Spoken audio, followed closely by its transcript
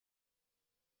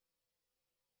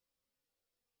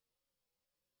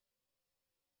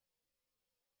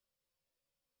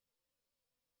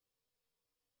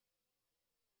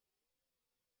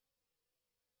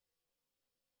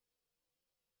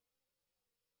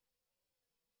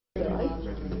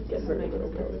get her a little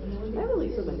bit. I have a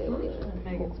Lisa Monday one.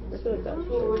 I feel like that's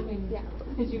true. Yeah.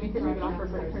 Did you make her write it off for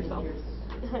herself?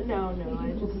 No,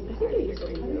 I just. I think I used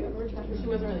to do She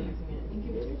wasn't really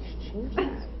using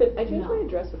it. I changed my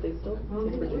address, but they still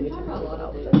it's Virginia Tech Law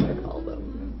House. That's what I call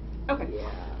them. Okay. Yeah.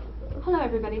 Hello,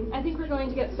 everybody. I think we're going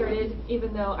to get started,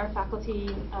 even though our faculty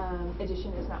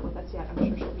edition is not with us yet. I'm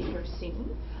sure she'll be here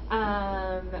soon.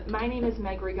 My name is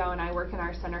Meg Rego, and I work in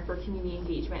our Center for Community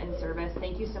Engagement and Service.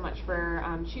 Thank you so much for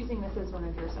choosing this as one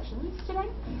of your sessions today.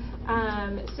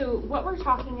 So what we're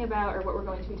talking about, or what we're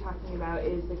going to be talking about,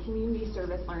 is the Community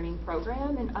Service Learning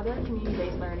Program and other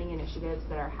community-based learning initiatives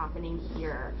that are happening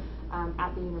here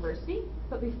at the university.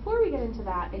 But before we get into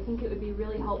that, I think it would be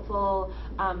really helpful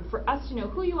for us to know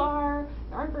who you are.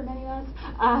 There aren't very many of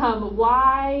us.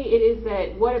 Why it is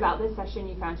that, what about this session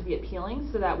you found to be appealing,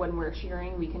 so that when we're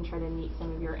sharing, we can try to meet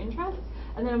some of your interests.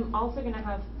 And then I'm also going to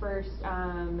have first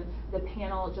the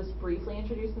panel just briefly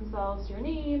introduce themselves, your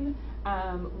name,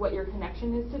 what your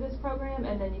connection is to this program,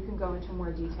 and then you can go into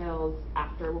more details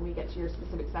after when we get to your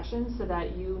specific sessions, so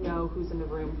that you know who's in the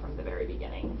room from the very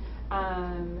beginning.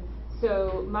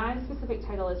 So my specific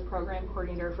title is Program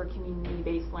Coordinator for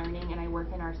Community-Based Learning, and I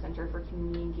work in our Center for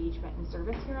Community Engagement and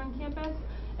Service here on campus.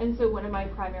 And so one of my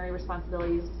primary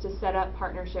responsibilities is to set up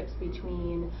partnerships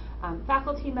between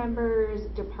faculty members,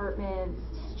 departments,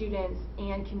 students,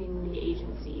 and community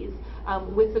agencies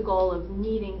with the goal of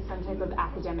meeting some type of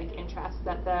academic interest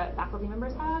that the faculty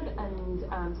members have and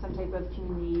some type of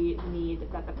community need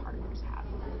that the partners have.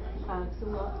 So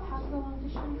we'll pass it along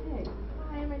to Chante.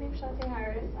 Hi, my name is Chante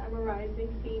Harris. I'm a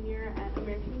rising senior at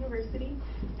American University,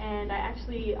 and I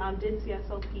actually did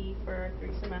CSLP for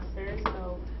 3 semesters,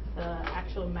 so the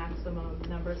actual maximum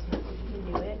number of semesters you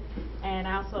can do it. And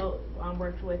I also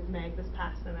worked with Meg this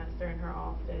past semester in her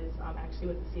office, actually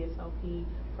with the CSLP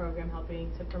program,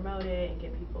 helping to promote it and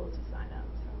get people to sign up.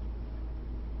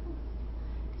 So.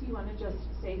 Do you want to just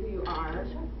say who you are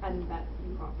and that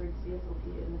you've offered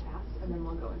CSLP in the past, and then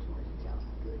we'll go into more details.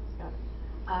 Got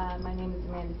it. My name is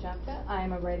Choutka. I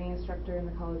am a writing instructor in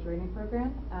the college writing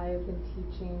program. I've been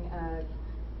teaching an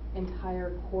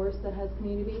entire course that has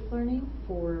community-based learning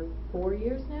for 4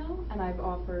 years now, and I've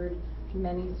offered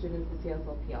many students the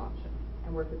CSLP option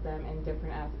and work with them in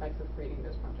different aspects of creating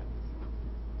those projects.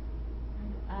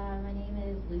 My name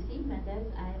is Lucy Mendez.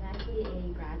 I'm actually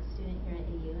a grad student here at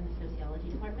AU in the sociology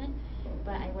department,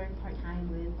 but I work part-time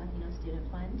with Latino Student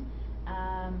Fund.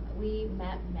 We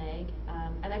met Meg.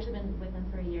 I've actually been with them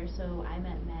for a year, so I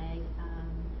met Meg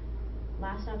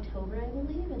last October, I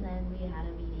believe, and then we had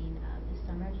a meeting this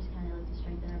summer, just kind of like to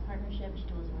strengthen our partnership. She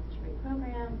told us about this great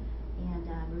program, and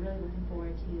we're really looking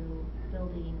forward to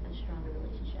building a stronger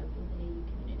relationship with the AU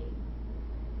community.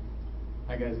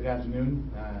 Hi guys, good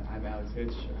afternoon. I'm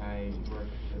Hitch. I work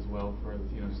as well for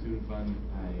Latino Student Fund.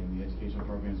 I am the Educational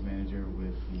Programs Manager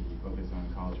with the focus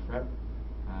on college prep.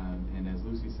 And as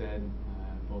Lucy said,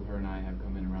 both her and I have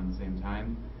come in around the same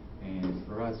time. And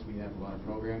for us, we have a lot of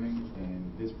programming.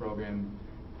 And this program,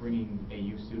 bringing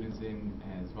AU students in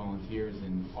as volunteers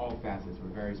in all facets, we're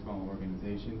a very small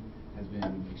organization, has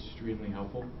been extremely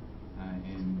helpful.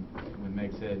 And when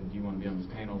Meg said, do you want to be on this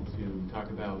panel to talk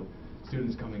about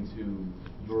students coming to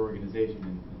your organization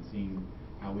and seeing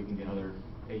how we can get other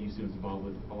AU students involved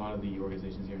with a lot of the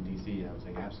organizations here in DC, I was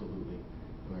like, absolutely.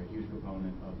 We're a huge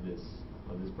proponent of this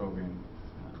program,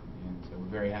 and so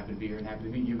we're very happy to be here and happy to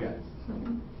meet you guys.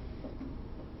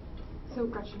 So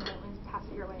Gretchen, why don't we pass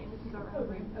it your way and we can go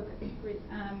around. Okay, great.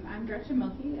 I'm Gretchen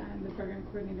Milkey. I'm the program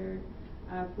coordinator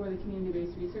for the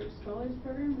Community-Based Research Scholars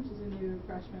Program, which is a new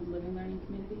freshman living learning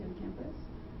community on campus.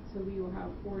 So we will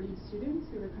have 40 students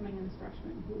who are coming in as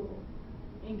freshmen who will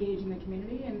engage in the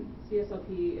community, and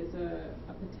CSLP is a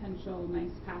potential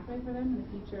nice pathway for them in the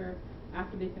future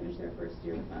after they finish their first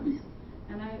year with us.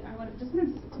 And I just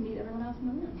wanted to meet everyone else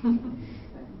in the room.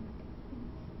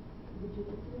 Would you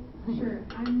like to do this? Sure.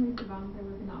 I'm Lisa Baum. I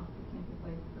work in the Office of Campus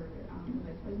Life for the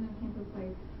Vice President of Campus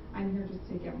Life. I'm here just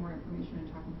to get more information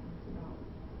and talk to folks about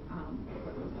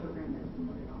what this program is and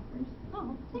what it offers.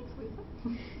 Oh, thanks, Lisa.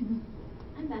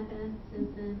 I'm Becca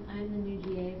Simpson. I'm the new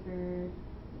GA for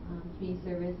community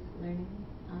service learning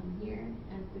here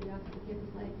at the Office of Campus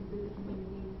Life and through the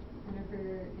Community Center for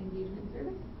Engagement and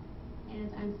Service. And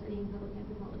I'm studying public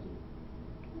anthropology.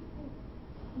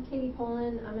 I'm Katie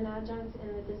Poland. I'm an adjunct in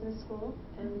the business school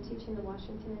and teaching the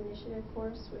Washington Initiative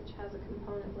course, which has a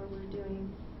component where we're doing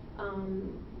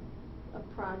a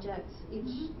project.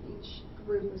 Each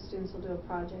group of students will do a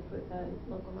project with a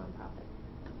local nonprofit.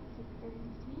 Very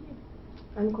nice to meet you.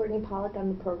 I'm Courtney Pollack.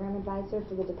 I'm the program advisor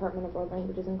for the Department of World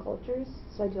Languages and Cultures.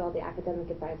 So I do all the academic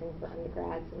advising for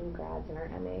undergrads and grads in our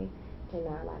MA in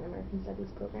our Latin American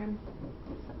Studies program.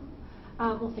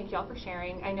 Well, thank you all for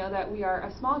sharing. I know that we are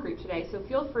a small group today, so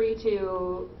feel free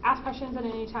to ask questions at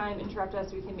any time, interrupt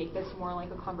us. We can make this more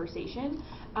like a conversation.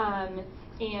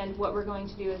 And what we're going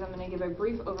to do is I'm going to give a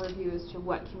brief overview as to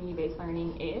what community-based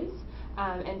learning is,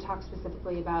 and talk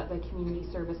specifically about the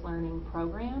community service learning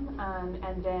program.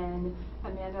 And then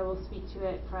Amanda will speak to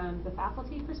it from the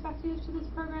faculty perspective to this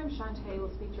program. Chante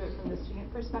will speak to it from the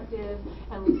student perspective,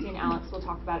 and Lucy and Alex will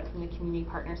talk about it from the community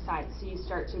partner side. So you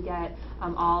start to get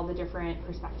all the different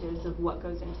perspectives of what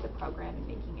goes into the program and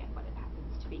making it what it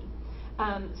happens to be.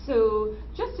 So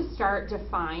just to start,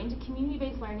 defined,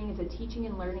 community-based learning is a teaching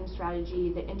and learning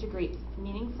strategy that integrates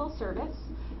meaningful service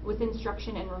with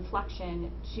instruction and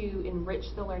reflection to enrich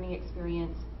the learning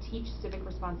experience, teach civic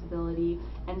responsibility,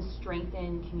 and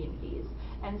strengthen communities.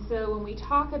 And so when we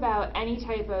talk about any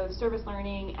type of service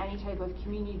learning, any type of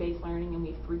community-based learning, and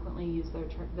we frequently use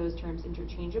those terms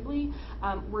interchangeably,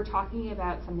 we're talking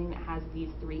about something that has these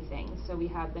three things. So we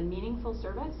have the meaningful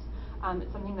service.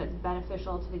 It's something that's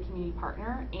beneficial to the community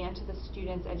partner and to the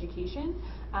student's education.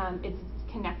 It's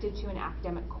connected to an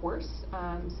academic course,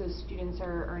 so students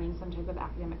are earning some type of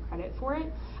academic credit for it.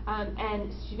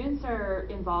 And students are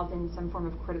involved in some form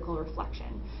of critical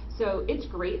reflection. So it's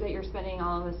great that you're spending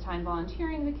all of this time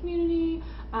volunteering in the community,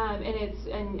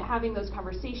 and having those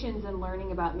conversations and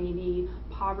learning about maybe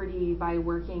poverty by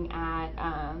working at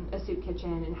a soup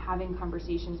kitchen and having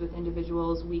conversations with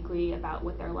individuals weekly about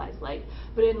what their lives like.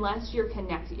 But unless you're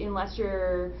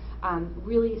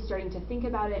really starting to think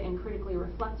about it and critically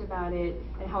reflect about it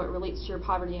and how it relates to your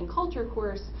poverty and culture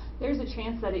course, there's a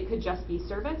chance that it could just be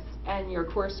service and your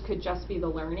course could just be the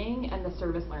learning and the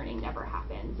service learning never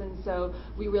happens. And so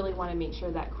we really want to make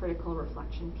sure that critical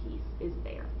reflection piece is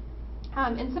there.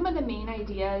 And some of the main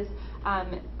ideas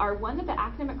are one, that the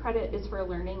academic credit is for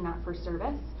learning, not for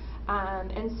service.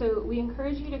 And so we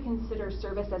encourage you to consider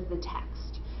service as the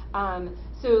text.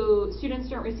 So students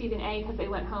don't receive an A because they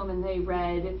went home and they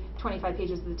read 25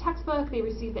 pages of the textbook. They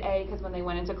received the A because when they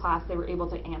went into class they were able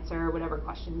to answer whatever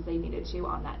questions they needed to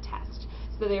on that test.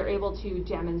 So they are able to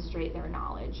demonstrate their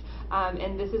knowledge.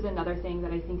 And this is another thing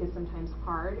that I think is sometimes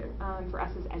hard for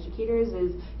us as educators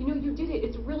is, you did it,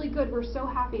 it's really good, we're so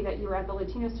happy that you were at the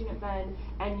Latino Student Fund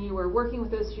and you were working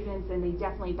with those students and they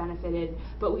definitely benefited,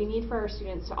 but we need for our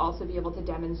students to also be able to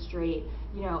demonstrate,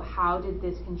 how did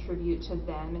this contribute to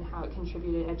them and how it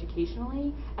contributed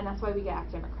educationally, and that's why we get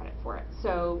academic credit for it.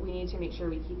 So we need to make sure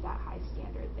we keep that high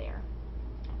standard there.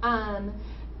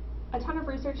 A ton of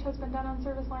research has been done on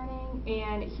service learning,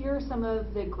 and here are some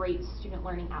of the great student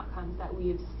learning outcomes that we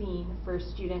have seen for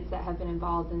students that have been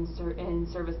involved in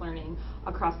service learning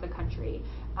across the country.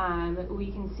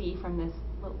 We can see from this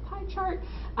little pie chart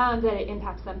that it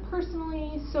impacts them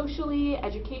personally, socially,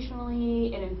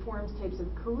 educationally. It informs types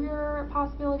of career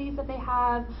possibilities that they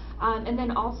have. And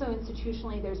then also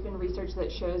institutionally, there's been research that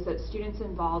shows that students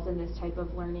involved in this type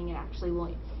of learning, it actually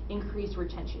will increase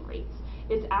retention rates.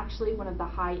 It's actually one of the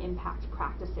high impact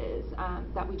practices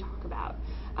that we talk about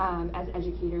as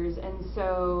educators. And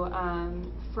so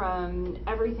from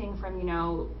everything from,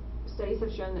 studies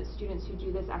have shown that students who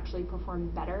do this actually perform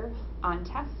better on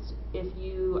tests. If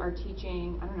you are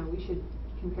teaching, I don't know, we should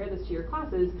compare this to your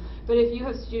classes, but if you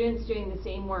have students doing the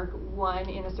same work, one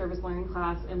in a service learning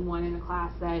class and one in a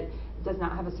class that does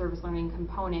not have a service learning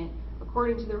component,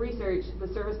 according to the research, the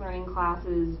service learning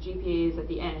classes GPAs at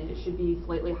the end should be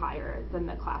slightly higher than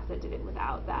the class that did it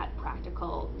without that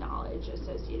practical knowledge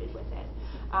associated with it.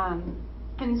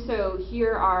 And so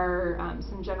here are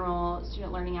some general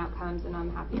student learning outcomes, and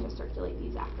I'm happy to circulate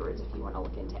these afterwards if you want to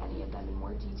look into any of them in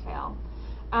more detail.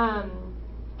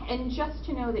 And just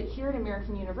to know that here at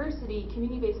American University,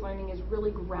 community-based learning is really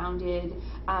grounded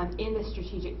in the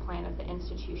strategic plan of the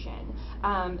institution.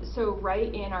 So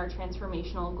right in our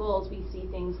transformational goals, we see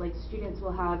things like students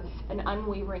will have an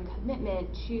unwavering commitment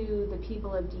to the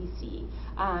people of DC.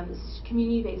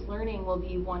 Community-based learning will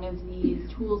be one of these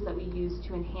tools that we use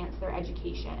to enhance their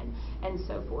education and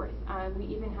so forth. We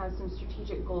even have some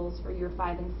strategic goals for year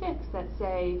 5 and 6 that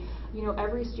say,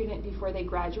 every student before they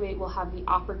graduate will have the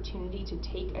opportunity to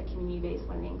take a community-based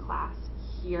learning class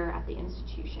here at the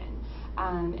institution.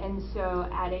 And so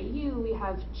at AU we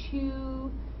have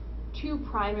two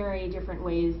primary different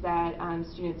ways that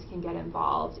students can get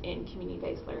involved in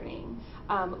community-based learning.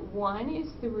 One is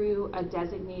through a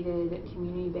designated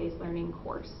community-based learning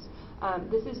course.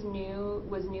 This was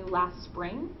new last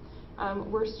spring,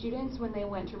 where students, when they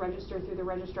went to register through the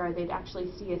registrar, they'd actually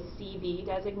see a CB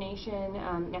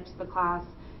designation next to the class.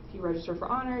 If you register for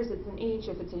honors, it's an H.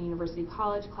 If it's a university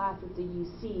college class, it's a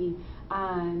UC.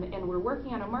 and we're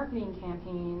working on a marketing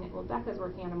campaign, well, Becca's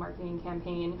working on a marketing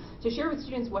campaign to share with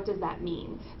students what does that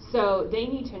mean. So they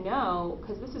need to know,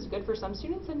 because this is good for some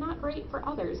students and not great for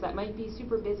others that might be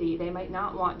super busy. They might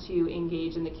not want to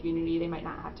engage in the community. They might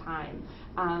not have time.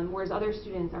 Whereas other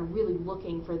students are really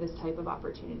looking for this type of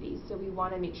opportunities. So we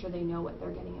want to make sure they know what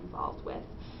they're getting involved with.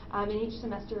 In each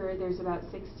semester, there's about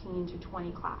 16 to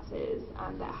 20 classes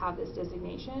that have this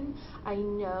designation. I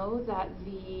know that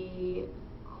the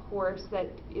course that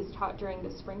is taught during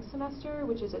the spring semester,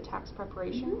 which is a tax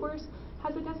preparation course,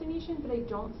 has a designation, but I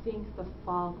don't think the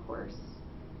fall course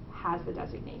has the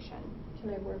designation.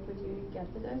 Can I work with you to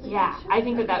get the designation? Yeah, I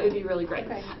think that would be really great.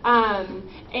 Okay.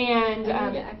 And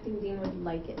the acting dean would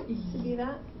like it to be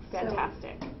that.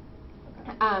 Fantastic.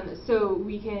 So, So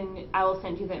we can, I will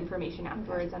send you the information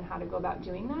afterwards on how to go about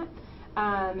doing that.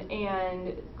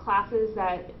 And classes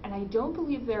that, and I don't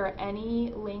believe there are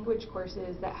any language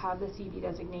courses that have the CB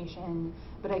designation,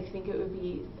 but I think it would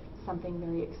be something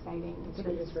very exciting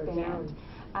to expand.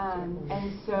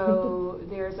 And so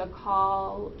there's a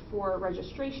call for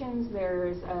registrations.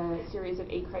 There's a series of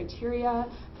 8 criteria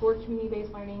for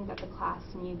community-based learning that the class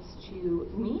needs to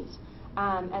meet.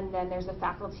 And then there's a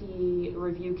faculty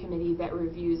review committee that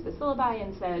reviews the syllabi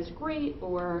and says, great,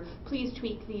 or please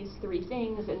tweak these 3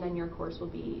 things, and then your course will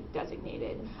be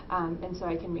designated. And so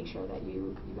I can make sure that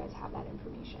you guys have that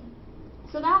information.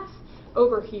 So that's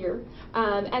over here.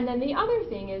 And then the other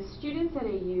thing is students at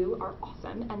AU are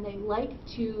awesome, and they like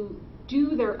to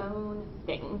do their own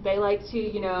thing. They like to,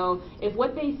 you know, if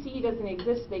what they see doesn't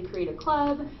exist, they create a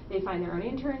club, they find their own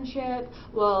internship.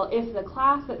 Well, if the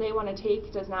class that they want to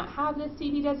take does not have this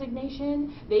CB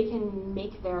designation, they can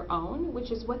make their own,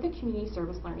 which is what the community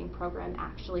service learning program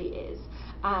actually is.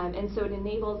 And so it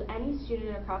enables any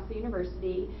student across the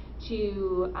university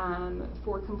to,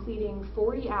 for completing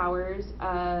 40 hours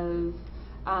of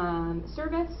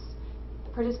service,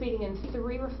 participating in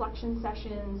 3 reflection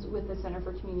sessions with the Center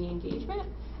for Community Engagement,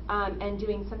 and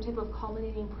doing some type of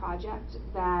culminating project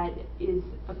that is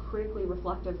a critically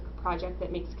reflective project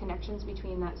that makes connections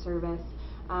between that service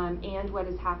and what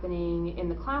is happening in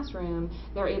the classroom.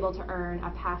 They're able to earn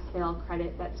a pass-fail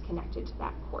credit that's connected to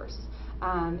that course.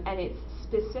 And it's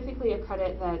specifically a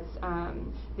credit that's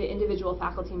the individual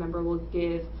faculty member will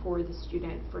give for the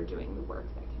student for doing the work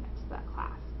that connects to that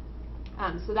class.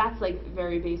 So that's like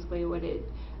very basically what it,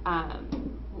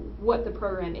 what the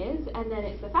program is, and then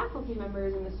it's the faculty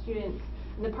members and the students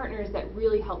and the partners that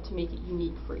really help to make it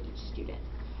unique for each student,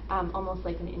 almost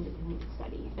like an independent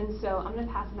study. And so I'm going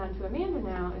to pass it on to Amanda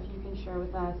now, if you can share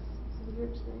with us some of your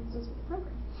experiences with the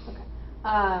program.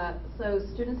 Okay. So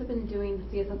students have been doing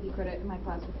the CSLP credit in my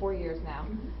class for 4 years now,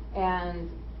 and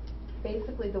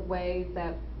basically the way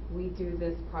that we do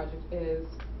this project is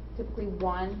typically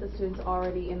the student's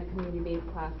already in a community-based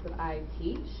class that I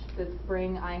teach. This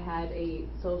spring I had a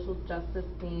social justice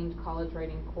themed college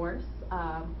writing course,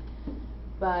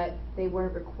 but they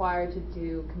weren't required to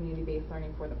do community-based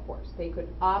learning for the course. They could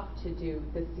opt to do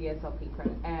the CSLP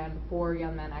credit, and 4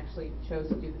 young men actually chose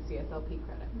to do the CSLP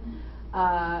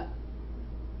credit.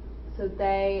 So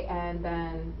they and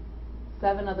then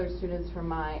 7 other students from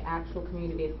my actual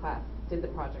community-based class did the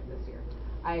project this year.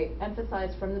 I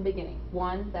emphasized from the beginning,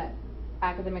 1, that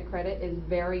academic credit is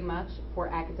very much for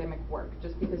academic work.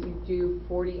 Just because you do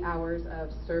 40 hours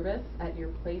of service at your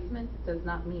placement does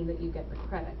not mean that you get the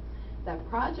credit. That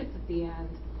project at the end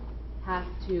has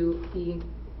to be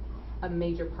a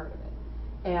major part of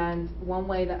it. And one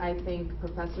way that I think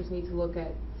professors need to look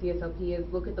at CSLP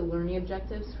is look at the learning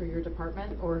objectives for your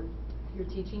department or your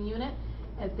teaching unit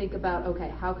and think about,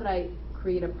 okay, how could I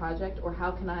create a project, or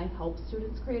how can I help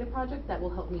students create a project that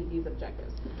will help meet these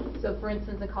objectives? So for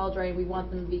instance, in college writing, we want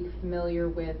them to be familiar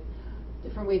with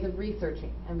different ways of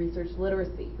researching and research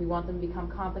literacy. We want them to become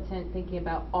competent thinking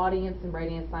about audience and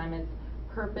writing assignments,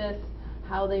 purpose,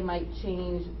 how they might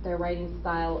change their writing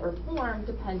style or form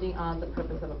depending on the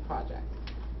purpose of a project.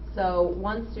 So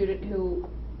one student who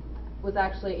was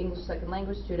actually an English second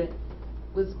language student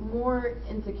was more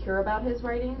insecure about his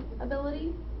writing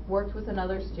ability, worked with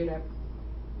another student,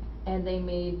 and they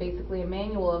made basically a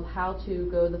manual of how to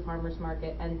go to the farmer's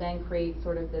market and then create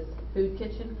sort of this food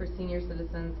kitchen for senior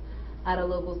citizens at a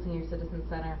local senior citizen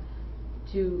center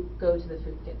to go to the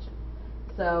food kitchen.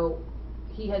 So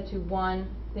he had to, 1,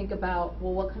 think about,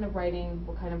 well, what kind of writing,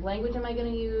 what kind of language am I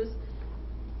going to use,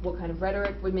 what kind of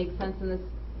rhetoric would make sense in this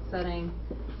setting,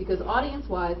 because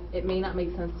audience-wise, it may not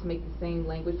make sense to make the same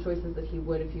language choices that he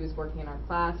would if he was working in our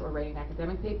class or writing an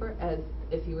academic paper as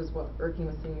if he was working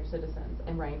with senior citizens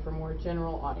and writing for a more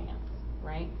general audience,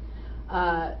 right?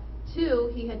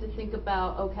 2, he had to think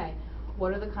about, okay,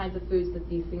 what are the kinds of foods that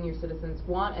these senior citizens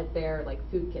want at their like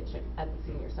food kitchen at the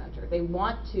senior center. They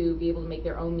want to be able to make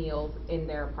their own meals in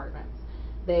their apartments.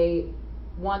 They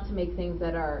want to make things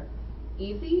that are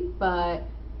easy, but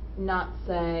not,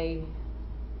 say,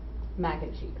 mac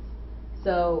and cheese.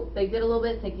 So they did a little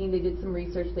bit of thinking, they did some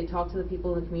research, they talked to the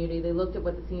people in the community, they looked at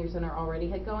what the senior center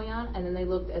already had going on, and then they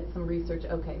looked at some research,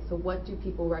 okay, so what do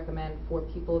people recommend for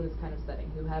people in this kind of setting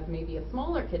who have maybe a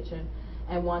smaller kitchen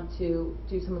and want to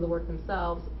do some of the work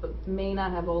themselves, but may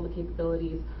not have all the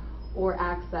capabilities or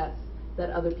access that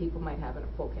other people might have in a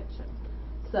full kitchen.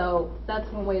 So that's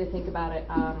one way to think about it.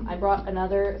 I brought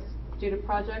another student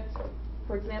project,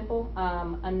 for example.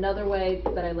 Another way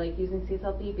that I like using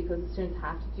CSLP, because the students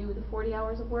have to do the 40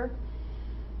 hours of work,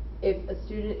 if a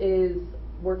student is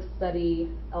work-study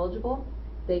eligible,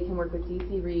 they can work with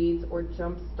DC Reads or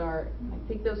Jumpstart. I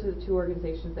think those are the two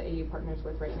organizations that AU partners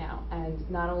with right now. And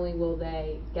not only will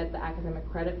they get the academic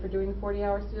credit for doing the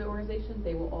 40-hour student organization,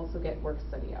 they will also get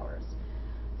work-study hours.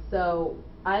 So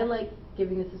I like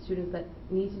giving this to students that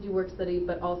need to do work study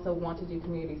but also want to do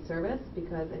community service,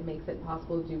 because it makes it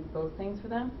possible to do both things for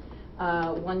them.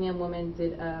 One young woman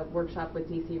did a workshop with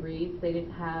DC Reads. They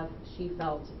didn't have, she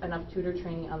felt, enough tutor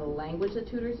training on the language that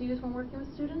tutors use when working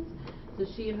with students. So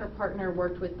she and her partner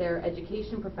worked with their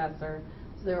education professor,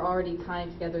 so they're already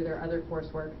tying together their other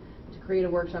coursework to create a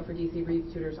workshop for DC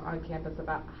Reads tutors on campus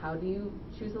about how do you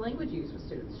choose the language you use with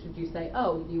students. Should you say,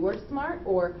 oh, you are smart,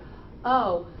 or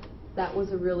oh, that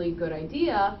was a really good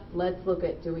idea, let's look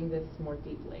at doing this more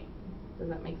deeply. Does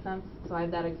that make sense? So I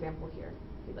have that example here,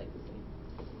 if you'd like to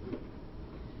see.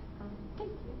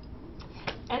 Thank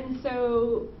you. And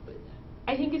so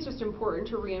I think it's just important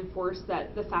to reinforce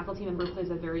that the faculty member plays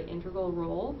a very integral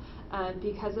role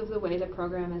because of the way the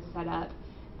program is set up.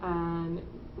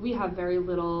 We have very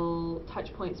little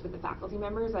touch points with the faculty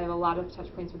members. I have a lot of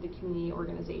touch points with the community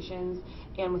organizations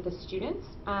and with the students.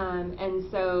 And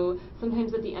so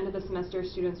sometimes at the end of the semester,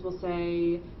 students will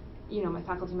say, you know, my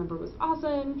faculty member was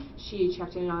awesome. She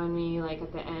checked in on me like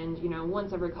at the end, you know,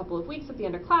 once every couple of weeks at the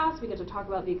end of class. We get to talk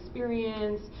about the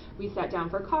experience. We sat down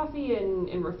for coffee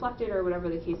and reflected, or whatever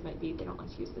the case might be. They don't like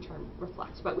to use the term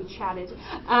reflect, but we chatted.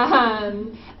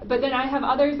 But then I have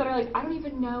others that are like, I don't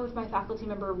even know if my faculty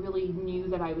member really knew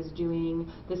that I was doing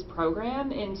this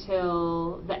program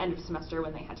until the end of semester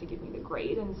when they had to give me the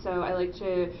grade. And so I like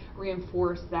to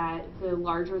reinforce that the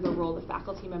larger the role the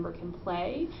faculty member can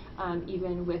play,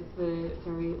 even with the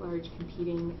very large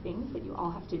competing things that you all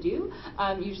have to do,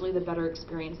 usually the better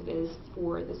experience it is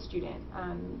for the student.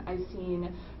 I've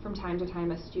seen from time to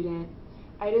time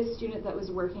I had a student that was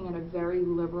working at a very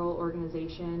liberal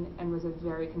organization and was a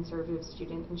very conservative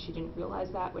student, and she didn't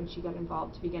realize that when she got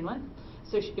involved to begin with.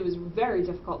 So it was very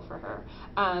difficult for her.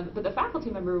 But the faculty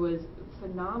member was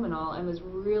phenomenal and was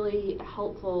really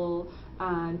helpful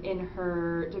in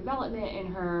her development,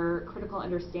 in her critical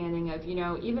understanding of, you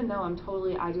know, even though I'm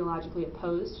totally ideologically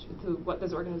opposed to what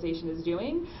this organization is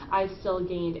doing, I've still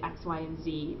gained X, Y, and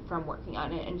Z from working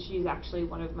on it. And she's actually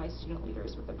one of my student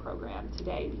leaders with the program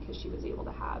today because she was able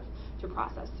to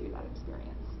process through that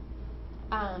experience.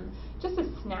 Just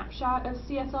a snapshot of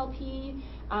CSLP.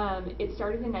 It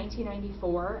started in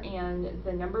 1994, and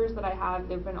the numbers that I have,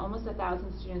 there have been almost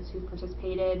 1,000 students who've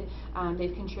participated.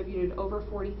 They've contributed over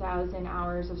 40,000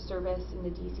 hours of service in the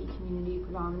DC community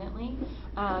predominantly.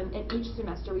 And each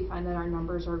semester we find that our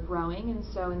numbers are growing, and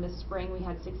so in the spring we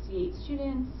had 68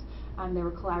 students. They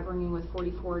were collaborating with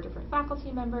 44 different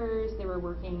faculty members. They were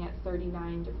working at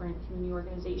 39 different community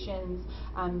organizations.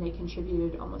 They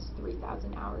contributed almost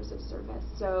 3,000 hours of service.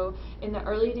 So in the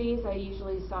early days, I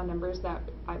usually saw numbers that,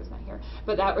 I was not here,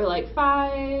 but that were like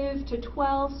 5 to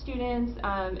 12 students,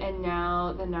 and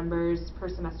now the numbers per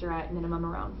semester at minimum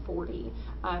around 40,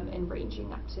 and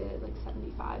ranging up to like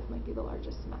 75 might be the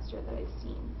largest semester that I've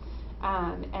seen.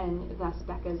 And thus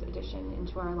Becca's addition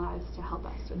into our lives to help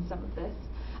us with some of this.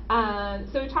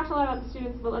 So we talked a lot about the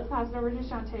students, but let's pass it over to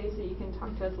Chante so you can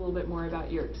talk to us a little bit more about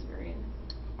your experience.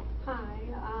 Hi,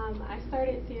 I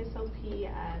started CSLP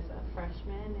as a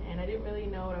freshman, and I didn't really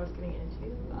know what I was getting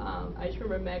into. I just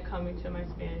remember Meg coming to my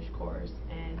Spanish course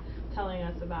and telling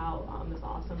us about this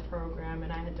awesome program,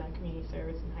 and I had done community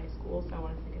service in high school, so I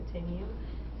wanted to continue.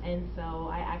 And so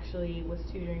I actually was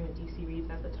tutoring with DC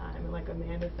Reads at the time, and like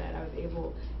Amanda said,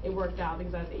 it worked out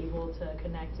because I was able to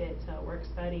connect it to work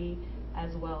study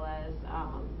as well as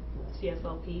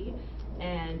CSLP.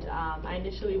 And I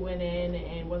initially went in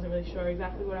and wasn't really sure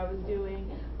exactly what I was doing,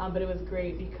 but it was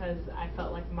great because I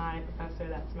felt like my professor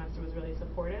that semester was really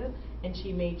supportive, and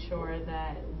she made sure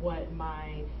that what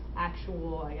my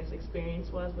actual, I guess,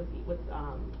 experience was with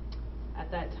at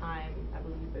that time, I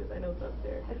believe I know it's up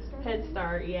there. Head Start? Head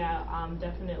Start, yeah,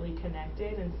 definitely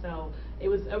connected. And so it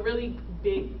was a really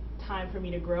big time for me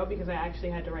to grow because I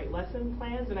actually had to write lesson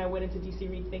plans, and I went into DC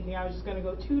Reed thinking I was just going to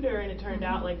go tutor, and it turned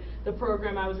out like the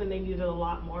program I was in, they needed a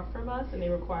lot more from us and they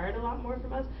required a lot more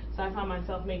from us. So I found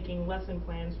myself making lesson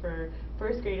plans for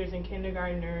first graders and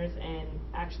kindergartners and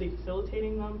actually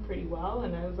facilitating them pretty well,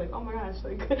 and I was like, oh my gosh,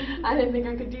 like I didn't think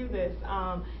I could do this.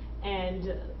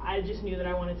 And I just knew that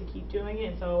I wanted to keep doing it.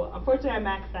 And so unfortunately I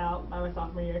maxed out by my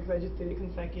sophomore year because I just did it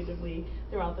consecutively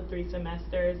throughout the 3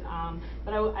 semesters.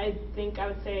 But I think I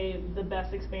would say the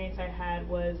best experience I had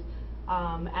was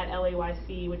at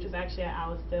LAYC, which is actually at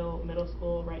Aliceville Middle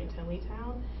School right in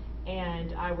Tinleytown.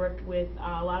 And I worked with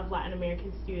a lot of Latin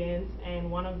American students, and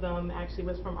one of them actually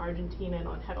was from Argentina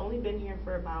and had only been here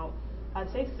for about,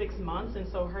 I'd say 6 months, and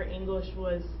so her English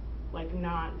was like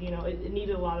not, you know, it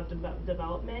needed a lot of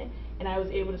development, and I was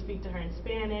able to speak to her in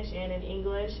Spanish and in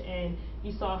English, and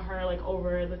you saw her like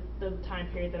over the time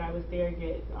period that I was there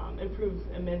get improve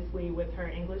immensely with her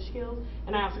English skills,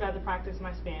 and I also got to practice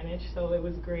my Spanish, so it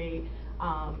was great.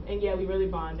 And yeah, we really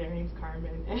bonded. Her name's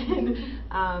Carmen.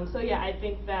 And so yeah, I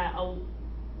think that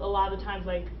a lot of times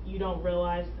like you don't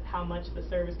realize how much the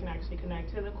service can actually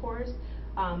connect to the course.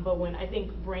 But when I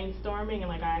think brainstorming, and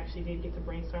like I actually did get to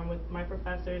brainstorm with my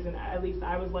professors, and at least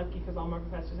I was lucky because all my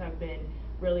professors have been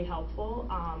really helpful.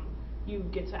 You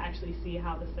get to actually see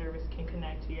how the service can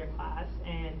connect to your class,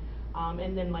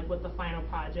 and then like with the final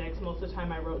projects, most of the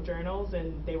time I wrote journals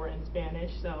and they were in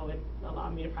Spanish, so it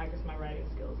allowed me to practice my writing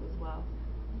skills as well.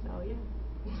 So yeah.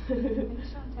 Thanks,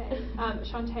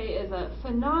 Chante. Chante is a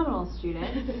phenomenal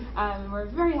student. We're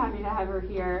very happy to have her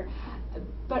here.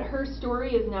 But her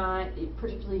story is not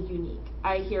particularly unique.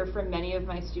 I hear from many of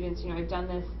my students, you know, I've done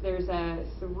this, there's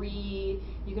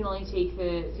you can only take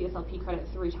the CSLP credit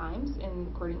 3 times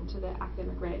according to the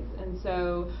academic regs. And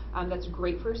so that's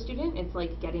great for a student. It's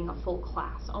like getting a full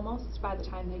class almost by the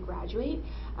time they graduate.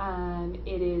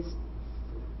 It is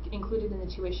included in the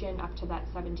tuition up to that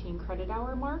 17 credit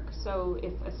hour mark. So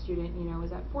if a student, you know,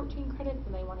 is at 14 credits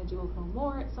and they want to do a little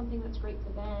more, it's something that's great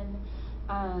for them.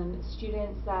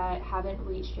 Students that haven't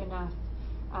reached enough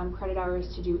credit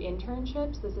hours to do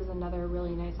internships, this is another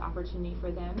really nice opportunity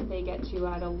for them. They get to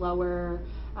at a lower,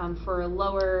 for a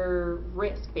lower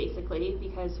risk basically,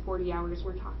 because 40 hours,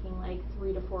 we're talking like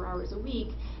 3 to 4 hours a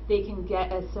week, they can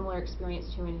get a similar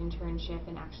experience to an internship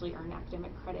and actually earn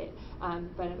academic credit,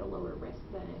 but at a lower risk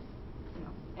than if, you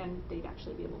know, and they'd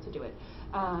actually be able to do it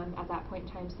at that point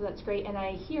in time. So that's great. And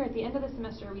I hear at the end of the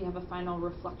semester we have a final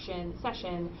reflection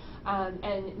session,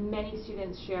 and many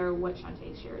students share what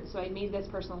Chante shared. So I made this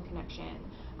personal connection.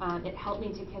 It helped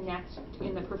me to connect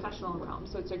in the professional realm,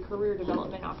 so it's a career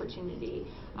development opportunity.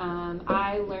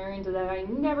 I learned that I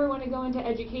never want to go into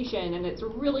education, and it's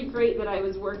really great that I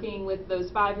was working with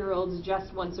those 5-year-olds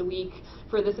just once a week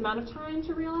for this amount of time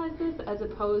to realize this, as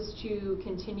opposed to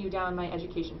continue down my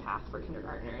education path for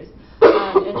kindergartners.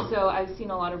 And so I've seen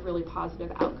a lot of really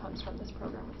positive outcomes from this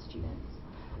program with students.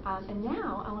 And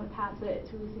now I want to pass it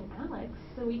to Lucy and Alex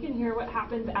so we can hear what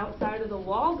happens outside of the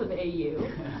walls of AU,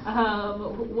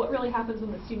 what really happens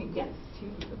when the student gets to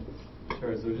you.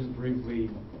 Sure, so just briefly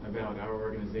about our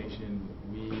organization,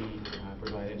 we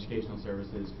provide educational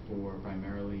services for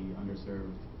primarily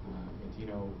underserved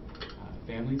Latino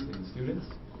families and students,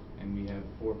 and we have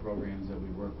 4 programs that we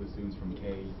work with students from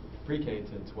pre-K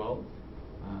to 12.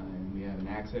 And we have an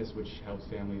access program which helps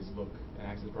families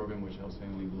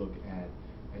look at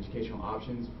educational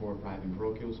options for private and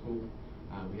parochial school.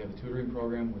 We have a tutoring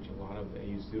program which a lot of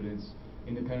AU students,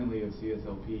 independently of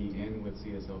CSLP and with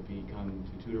CSLP, come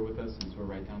to tutor with us since we're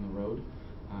right down the road.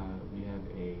 We have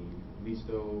a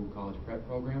Listo college prep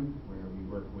program where we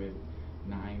work with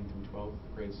 9 through 12th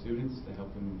grade students to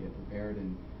help them get prepared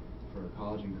for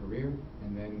college and career.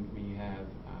 And then we have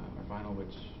our final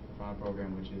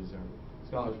program, which is our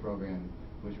scholars program,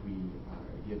 which we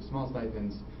give small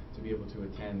stipends to be able to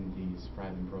attend these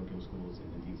private and parochial schools in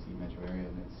the DC metro area,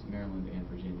 and that's Maryland and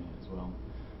Virginia as well.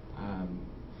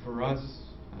 For us,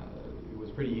 it was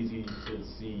pretty easy to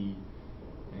see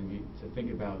and to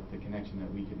think about the connection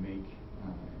that we could make,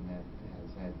 and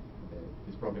that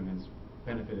this program has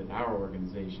benefited our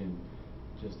organization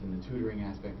just in the tutoring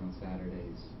aspect on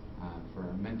Saturdays, for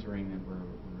our mentoring that we're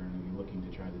going to be looking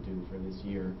to try to do for this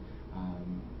year,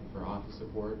 for office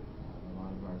support. A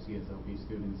lot of our CSLP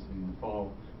students in the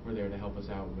fall were there to help us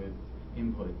out with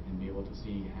input and be able to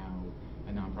see how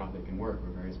a nonprofit can work.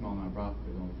 We're a very small nonprofit.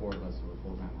 There's only 4 of us who are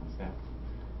full-time on staff.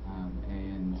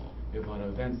 And we have a lot of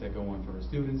events that go on for our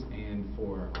students and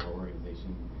for our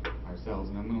organization ourselves.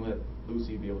 And I'm going to let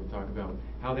Lucy be able to talk about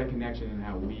how that connection and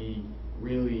how we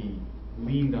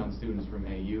leaned on students from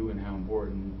AU and how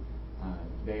important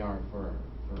they are for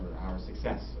our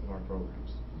success of our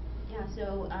programs. Yeah,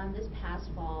 so this past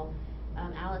fall,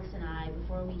 Alex and I,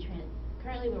 before we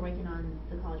currently we're working on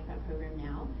the college prep program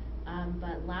now,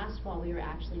 but last fall we were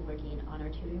actually working on our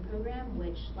tutoring program,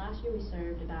 which last year we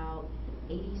served about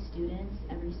 80 students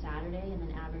every Saturday and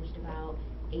then averaged about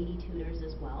 80 tutors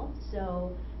as well.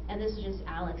 So, and this is just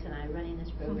Alex and I running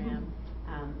this program,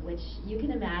 which you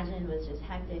can imagine was just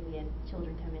hectic. We had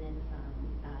children coming in from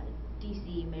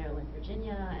DC, Maryland,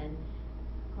 Virginia, and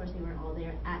of course they weren't all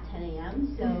there at 10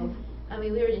 a.m. So, I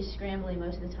mean, we were just scrambling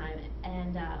most of the time,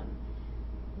 and I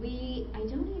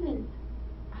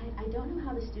don't know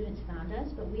how the students found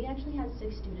us, but we actually had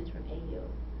 6 students from AU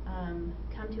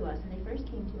come to us, and they first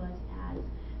came to us as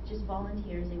just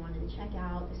volunteers. They wanted to check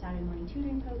out the Saturday morning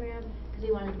tutoring program because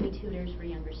they wanted to be tutors for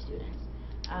younger students.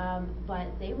 But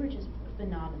they were just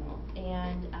phenomenal,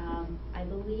 and I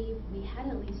believe we had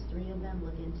at least 3 of them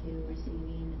look into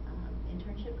receiving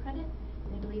internship credit,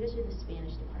 and I believe it's through the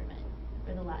Spanish department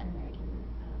or the Latin American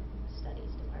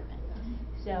Studies department.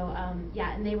 So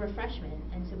yeah, and they were freshmen,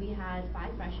 and so we had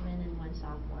 5 freshmen and 1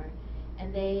 sophomore,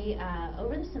 and they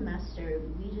over the semester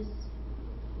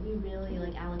we really,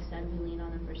 like Alex said, we leaned on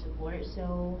them for support.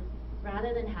 So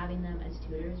rather than having them as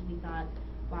tutors, we thought,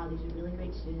 wow, these are really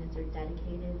great students. They're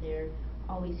dedicated. They're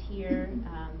always here,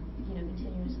 you know,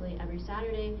 continuously every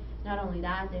Saturday. Not only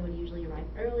that, they would usually arrive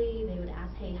early. They would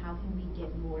ask, hey, how can we get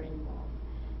more involved?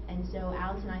 And so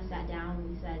Alex and I sat down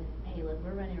and we said, hey, look,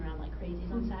 we're running around like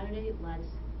crazies on Saturday. Let's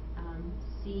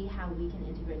see how we can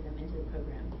integrate them into the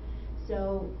program.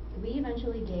 So we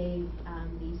eventually gave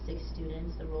these 6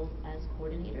 students the role as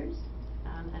coordinators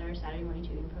at our Saturday morning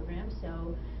tutoring program.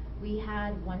 So we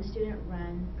had 1 student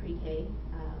run pre-K,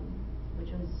 which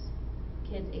was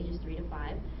kids ages 3 to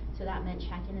 5. So that meant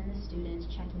checking in the students,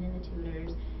 checking in the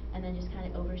tutors, and then just kind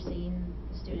of overseeing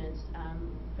the students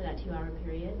for that 2-hour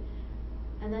period.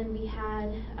 And then we had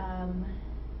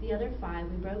the other 5,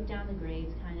 we broke down the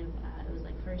grades kind of, it was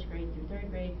like 1st grade through 3rd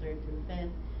grade, 3rd through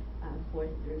 5th,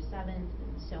 4th through 7th,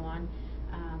 and so on.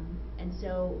 And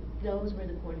so those were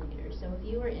the coordinators. So if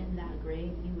you were in that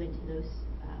grade, you went to those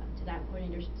to that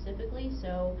coordinator specifically.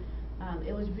 So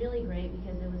it was really great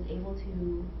because it was able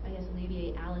to, I guess,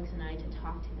 alleviate Alex and I to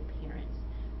talk to the parents.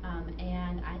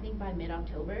 And I think by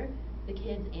mid-October, the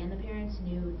kids and the parents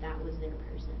knew that was their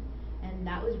person. And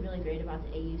that was really great about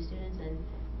the AU students. And,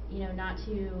 you know, not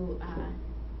to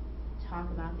talk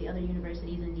about the other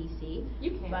universities in DC.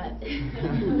 You can. But,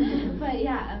 but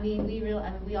yeah, I mean,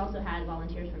 we also had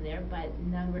volunteers from there, but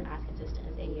none were as consistent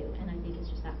as AU. And I think it's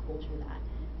just that culture that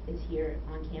is here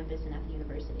on campus and at the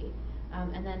university.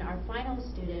 And then our final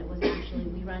student was actually,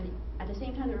 we run, at the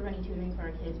same time that we're running tutoring for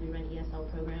our kids, we run ESL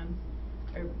programs,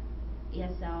 or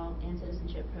ESL and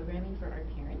citizenship programming for our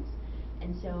parents.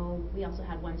 And so we also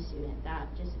had 1 student that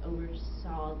just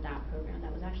oversaw that program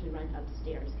that was actually run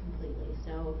upstairs completely.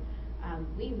 So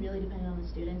we really depended on the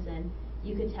students, and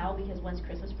you could tell because once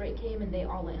Christmas break came and they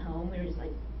all went home, we were just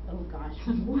like, oh gosh,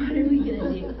 what are we gonna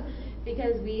do?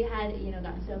 Because we had, you know,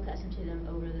 gotten so accustomed to them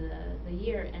over the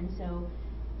year. And so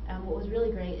what was really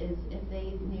great is if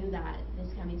they knew that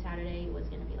this coming Saturday was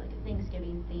going to be like a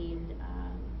Thanksgiving themed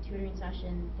tutoring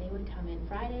session, they would come in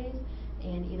Fridays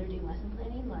and either do lesson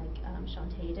planning like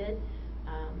Chante did,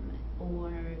 or,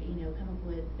 you know, come up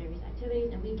with various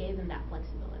activities, and we gave them that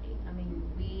flexibility. I mean,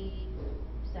 we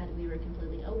said we were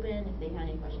completely open if they had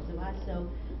any questions of us. So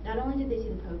not only did they see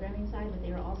the programming side, but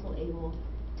they were also able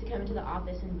to come into the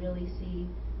office and really see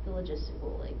the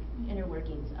logistical, like, inner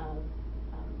workings of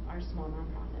our small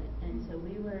nonprofit. And so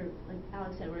we were, like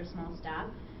Alex said, we're a small staff,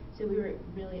 so we were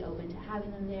really open to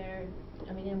having them there.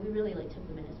 I mean, and we really like took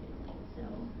them in as family. So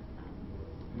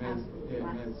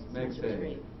as Meg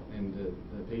said, and to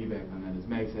piggyback on that, as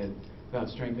Meg said, about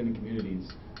strengthening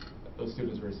communities, those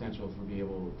students were essential for being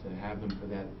able to have them for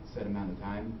that set amount of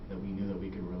time, that we knew that we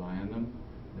could rely on them,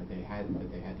 that they had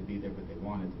to be there, but they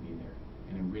wanted to be there.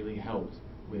 And it really helped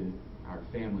with our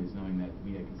families knowing that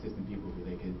we had consistent people who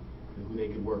they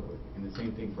could work with. And the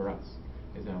same thing for us,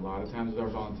 is that a lot of times with our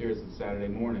volunteers, it's Saturday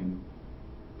morning,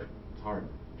 it's hard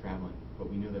traveling, but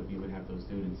we knew that we would have those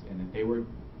students, and that they were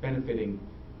benefiting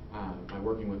by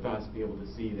working with us, be able to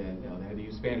see that, you know, they had to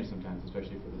use Spanish sometimes,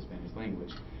 especially for the Spanish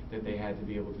language, that they had to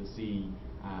be able to see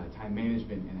time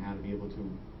management and how to be able to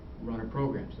run a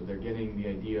program. So they're getting the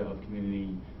idea of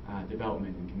community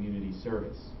development and community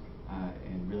service,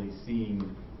 and really seeing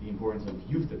the importance of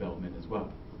youth development as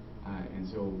well. And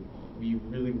so we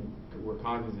really were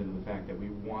cognizant of the fact that we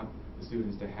want the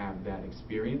students to have that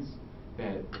experience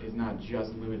that is not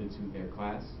just limited to their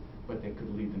class, but that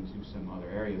could lead them to some other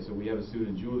area. So we have a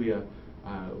student, Julia,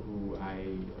 who I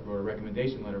wrote a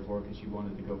recommendation letter for because she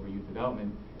wanted to go for youth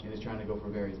development and is trying to go for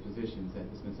various positions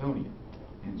at the Smithsonian.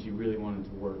 And she really wanted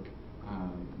to work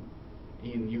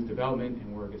in youth development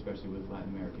and work especially with Latin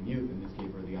American youth, and this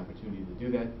gave her the opportunity to do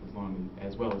that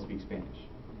as well as speak Spanish.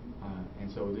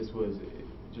 And so this was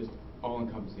just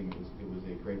all-encompassing. It was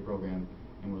a great program,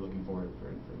 and we're looking forward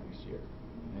for next year.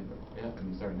 And yeah,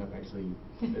 I'm starting up actually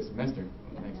this semester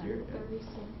next year. Yeah. Very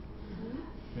soon.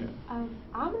 Yeah.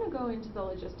 I'm going to go into the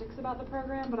logistics about the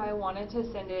program, but I wanted to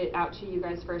send it out to you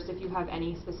guys first if you have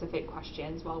any specific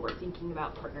questions while we're thinking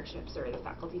about partnerships, or the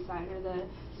faculty side or the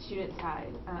student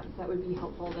side. That would be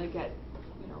helpful to get,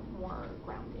 more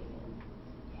grounding in.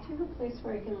 Do you have a place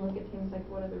where I can look at things like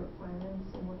what are the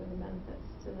requirements and what are the benefits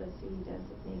to the CE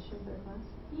designation for the class?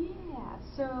 Yeah,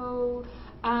 so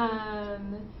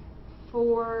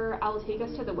I'll take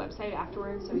us to the website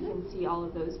afterwards so we can see all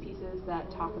of those pieces that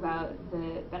talk about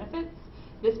the benefits.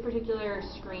 This particular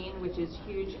screen, which is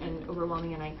huge and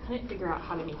overwhelming, and I couldn't figure out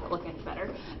how to make it look any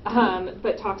better,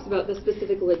 but talks about the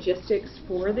specific logistics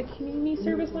for the community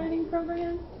service learning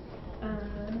program.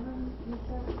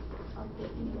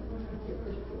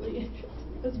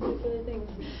 Those particular things.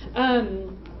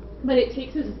 But it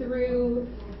takes us through,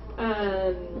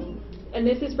 and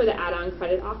this is for the add-on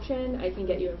credit option. I can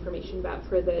get you information about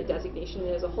for the designation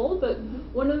as a whole, but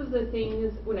one of the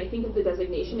things, when I think of the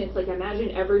designation, it's like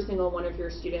imagine every single one of your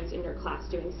students in your class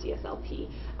doing CSLP.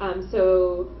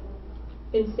 So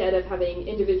instead of having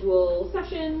individual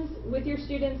sessions with your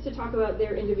students to talk about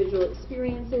their individual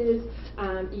experiences,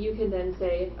 you can then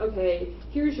say, okay,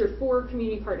 here's your 4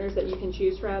 community partners that you can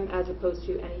choose from as opposed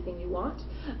to anything you want.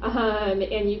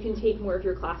 And you can take more of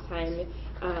your class time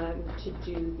to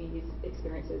do these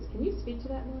experiences. Can you speak to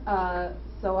that more?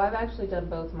 So I've actually done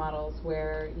both models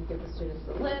where you give the students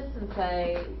a list and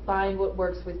say, find what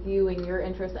works with you and your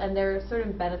interests, and there are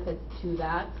certain benefits to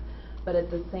that. But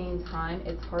at the same time,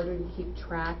 it's harder to keep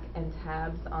track and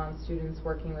tabs on students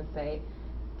working with, say,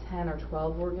 10 or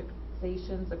 12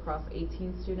 organizations across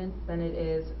 18 students than it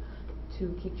is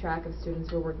to keep track of students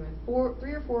who are working with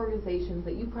 3 or 4 organizations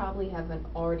that you probably have an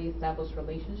already established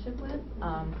relationship with.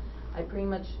 I pretty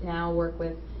much now work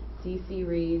with DC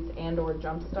Reads and or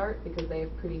Jumpstart because they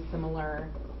have pretty similar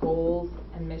goals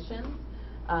and missions.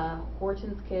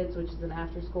 Horton's Kids, which is an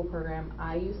after-school program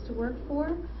I used to work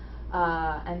for,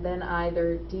 and then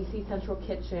either DC Central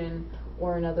Kitchen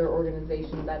or another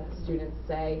organization that the students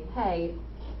say, hey,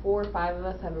 4 or 5 of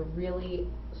us have a really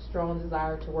strong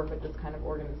desire to work with this kind of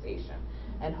organization.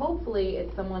 And hopefully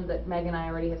it's someone that Meg and I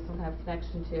already have some kind of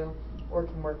connection to or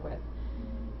can work with.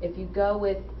 If you go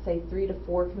with, say, 3 to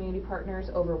 4 community partners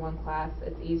over one class,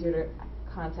 it's easier to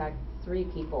contact 3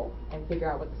 people and figure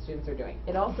out what the students are doing.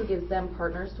 It also gives them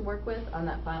partners to work with on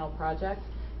that final project.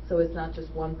 So it's not just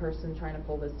one person trying to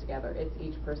pull this together, it's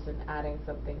each person adding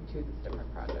something to this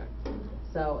different project.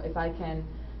 So if I can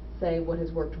say what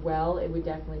has worked well, it would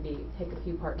definitely be take a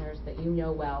few partners that you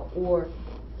know well or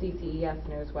CCES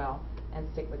knows well and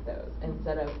stick with those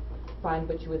instead of find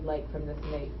what you would like from this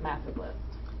massive list.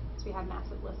 So we have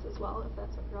massive lists as well if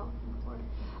that's what you're all looking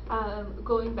for.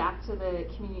 Going back to the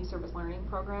community service learning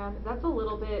program, that's a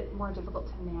little bit more difficult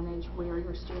to manage where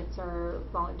your students are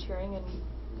volunteering and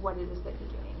what it is that you're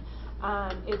doing.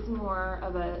 It's more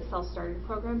of a self-started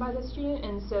program by the student,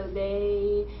 and so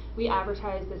we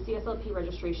advertise the CSLP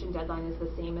registration deadline is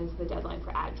the same as the deadline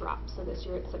for add drop. So this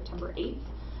year it's September 8th.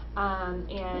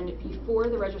 And before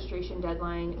the registration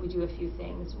deadline, we do a few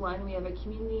things. One, we have a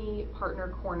community partner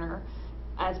corner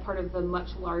as part of the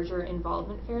much larger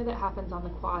involvement fair that happens on the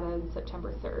Quad on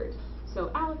September 3rd. So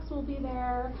Alex will be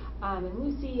there, and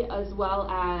Lucy, as well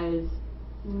as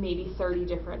maybe 30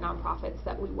 different nonprofits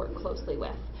that we work closely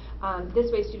with.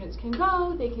 This way students can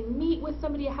go, they can meet with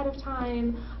somebody ahead of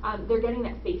time, they're getting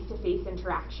that face-to-face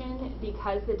interaction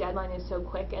because the deadline is so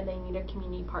quick and they need a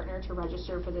community partner to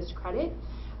register for this credit.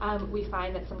 We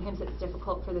find that sometimes it's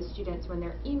difficult for the students when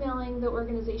they're emailing the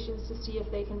organizations to see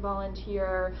if they can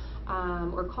volunteer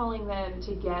or calling them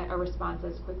to get a response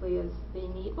as quickly as they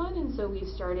need one, and so we've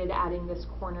started adding this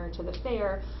corner to the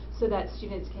fair so that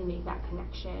students can make that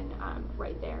connection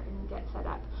right there and get set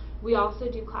up. We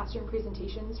also do classroom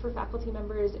presentations for faculty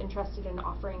members interested in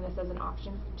offering this as an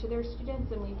option to their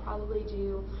students, and we probably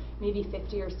do maybe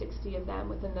 50 or 60 of them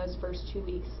within those first 2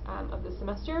 weeks of the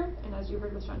semester. And as you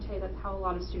heard with Chante, that's how a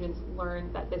lot of students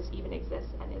learn that this even exists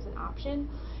and is an option.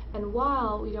 And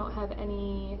while we don't have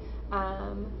any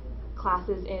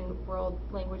classes in world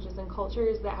languages and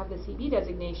cultures that have the CB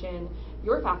designation,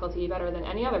 your faculty, better than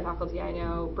any other faculty I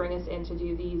know, bring us in to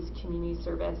do these community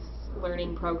service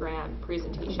learning program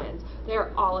presentations.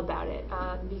 They're all about it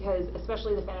because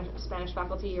especially the Spanish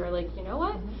faculty are like, you know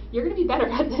what? You're going to be better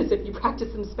at this if you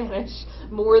practice some Spanish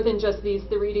more than just these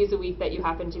 3 days a week that you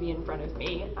happen to be in front of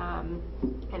me.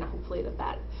 And hopefully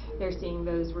that they're seeing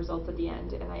those results at the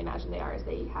end, and I imagine they are as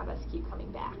they have us keep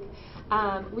coming back.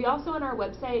 We also on our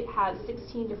website have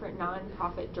 16 different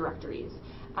nonprofit directories.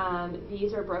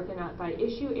 These are broken up by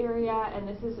issue area, and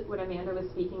this is what Amanda was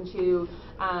speaking to.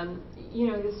 You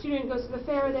know, the student goes to the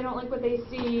fair, they don't like what they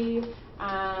see,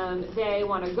 they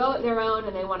want to go at their own,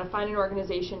 and they want to find an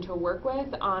organization to work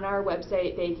with. On our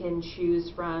website, they can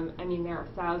choose from, I mean, there are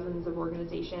thousands of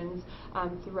organizations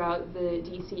throughout the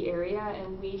DC area,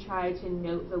 and we try to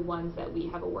note the ones that we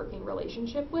have a working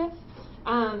relationship with.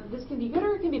 This can be good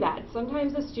or it can be bad.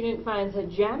 Sometimes a student finds a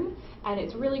gem and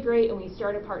it's really great and we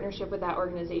start a partnership with that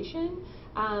organization.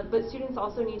 But students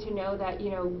also need to know that, you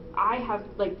know, I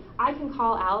can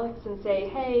call Alex and say,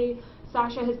 hey,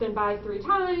 Sasha has been by 3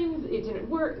 times, it didn't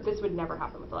work. This would never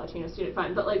happen with the Latino Student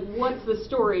Fund, but like, what's the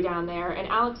story down there? And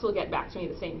Alex will get back to me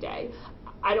the same day.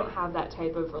 I don't have that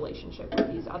type of relationship with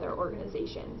these other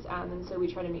organizations, and so we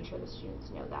try to make sure the students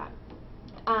know that.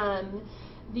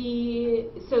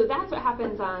 So that's what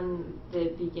happens on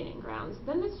the beginning grounds.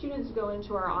 Then the students go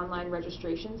into our online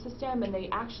registration system and they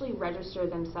actually register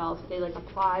themselves. They like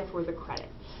apply for the credit.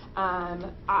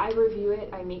 I review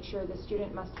it. I make sure the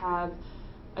student must have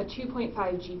a 2.5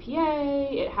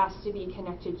 GPA. It has to be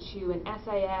connected to an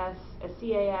SIS, a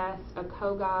CAS, a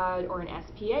COGOD, or an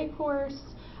SPA course.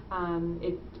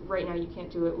 Right now you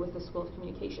can't do it with the School of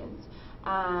Communications.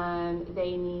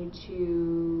 They need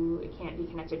to, it can't be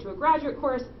connected to a graduate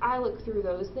course. I look through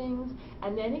those things,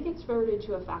 and then it gets forwarded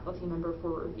to a faculty member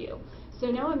for review. So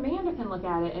now Amanda can look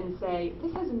at it and say,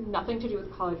 this has nothing to do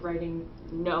with college writing.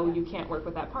 No, you can't work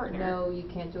with that partner. No, you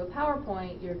can't do a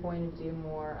PowerPoint. You're going to do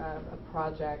more of a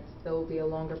project. There will be a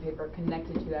longer paper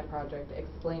connected to that project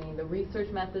explaining the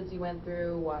research methods you went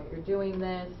through, why you're doing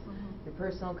this, your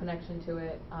personal connection to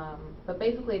it. But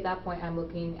basically at that point I'm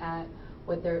looking at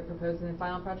what they're proposing the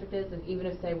final project is, and even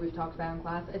if, say, we've talked about in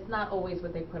class, it's not always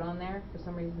what they put on there. For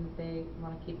some reason they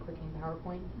want to keep clicking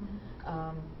PowerPoint.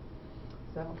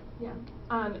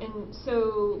 And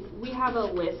so we have a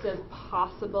list of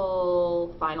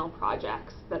possible final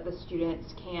projects that the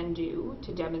students can do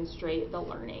to demonstrate the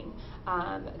learning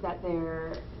that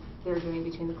they're doing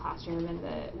between the classroom and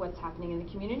what's happening in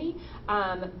the community.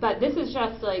 But this is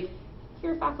just like,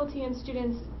 here faculty and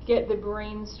students get the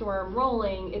brainstorm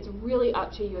rolling. It's really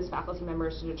up to you as faculty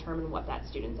members to determine what that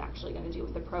student's actually going to do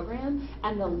with the program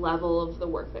and the level of the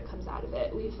work that comes out of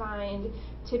it. We find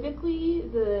typically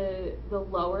the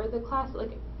lower the class,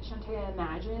 like Chante, I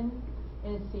imagine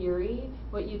in theory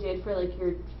what you did for like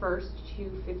your first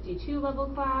 252 level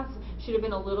class should have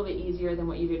been a little bit easier than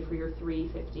what you did for your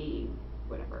 350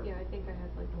 whatever. Yeah, I think I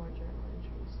had like more journal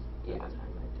entries at the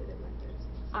time I did it my first.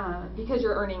 Because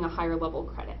you're earning a higher level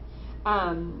credit.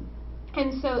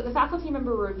 And so the faculty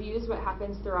member reviews what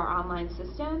happens through our online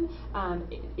system.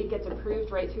 It gets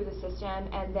approved right through the system,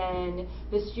 and then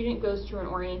the student goes to an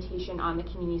orientation on the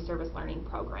community service learning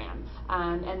program.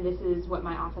 And this is what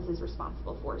my office is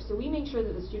responsible for. So we make sure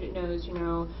that the student knows, you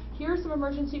know, here's some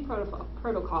emergency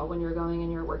protocol when you're going and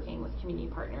you're working with community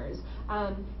partners.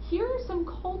 Here are some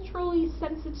culturally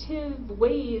sensitive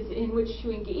ways in which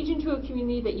to engage into a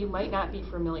community that you might not be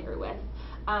familiar with.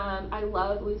 I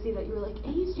love, Lucy, that you were like,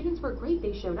 hey, students were great.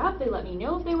 They showed up. They let me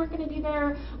know if they weren't going to be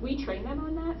there. We train them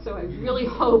on that. So I really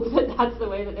hope that that's the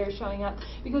way that they're showing up,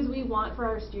 because we want for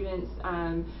our students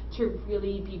to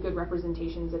really be good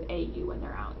representations of AU when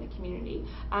they're out in the community.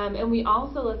 And we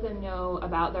also let them know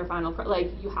about their final, like,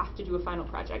 you have to do a final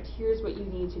project. Here's what you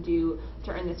need to do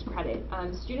to earn this credit.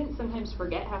 Students sometimes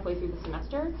forget halfway through the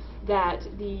semester that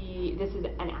this is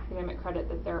an academic credit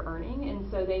that they're earning, and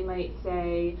so they might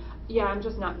say, yeah, I'm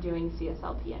just not doing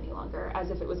CSLP any longer,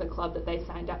 as if it was a club that they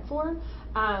signed up for.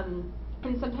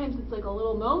 And sometimes it's like a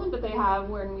little moment that they have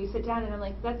when we sit down and I'm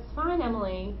like, that's fine,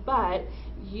 Emily, but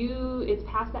it's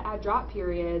past the add-drop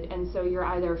period, and so you're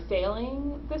either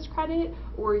failing this credit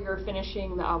or you're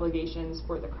finishing the obligations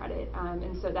for the credit.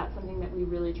 And so that's something that we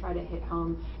really try to hit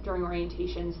home during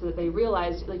orientation, so that they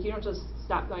realize, like, you don't just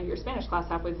stop going to your Spanish class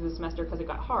halfway through the semester because it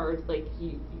got hard. Like,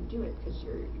 you do it because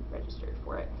you're registered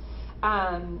for it.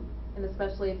 And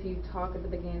especially if you talk at the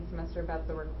beginning of the semester about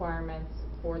the requirements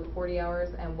for the 40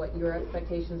 hours and what your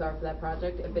expectations are for that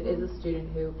project. If it is a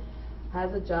student who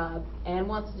has a job and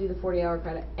wants to do the 40-hour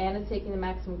credit and is taking the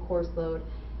maximum course load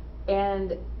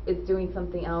and is doing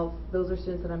something else, those are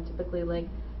students that I'm typically like,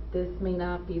 this may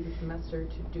not be the semester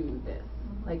to do this.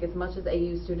 Like, as much as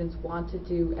AU students want to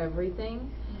do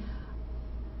everything,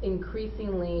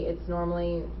 increasingly, it's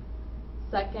normally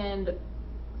second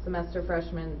semester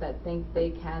freshmen that think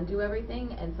they can do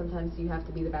everything, and sometimes you have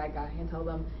to be the bad guy and tell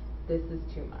them, this is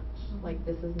too much. Like,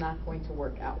 this is not going to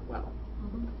work out well.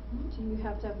 Do you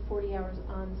have to have 40 hours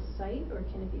on site, or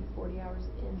can it be 40 hours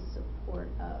in support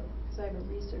of? Because I have a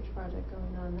research project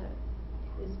going on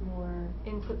that is more...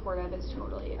 In support of is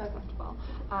totally acceptable.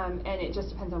 And it just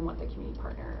depends on what the community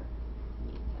partner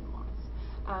needs and wants.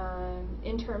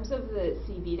 In terms of the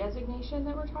CB designation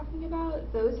that we're talking about,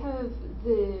 those have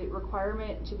the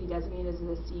requirement to be designated as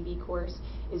a CB course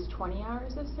is 20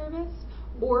 hours of service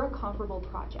or a comparable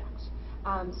project.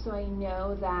 So I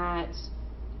know that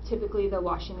typically the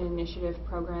Washington Initiative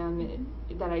program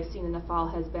that I've seen in the fall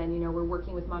has been, you know, we're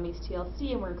working with Mommy's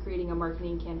TLC and we're creating a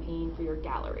marketing campaign for your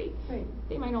gallery. Right.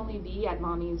 They might only be at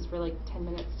Mommy's for like 10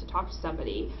 minutes to talk to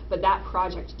somebody, but that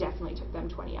project definitely took them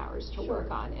 20 hours to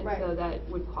work on, and so that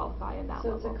would qualify in that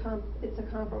level. So it's a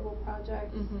comparable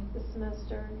project this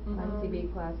semester. My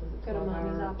CB class is a got a 12-hour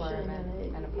Mommy's option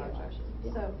requirement and a project.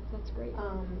 Yeah, So that's great.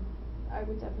 I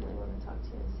would definitely want to talk to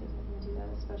you and see if I can do that,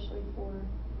 especially for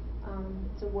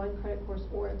it's a 1 credit course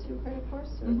or a 2 credit course.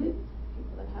 So if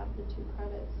people that have the 2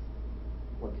 credits,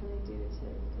 what can they do to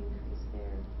increase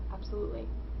their Absolutely,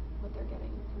 what they're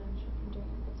getting financial from doing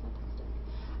it. That's fantastic.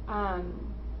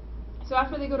 So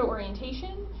after they go to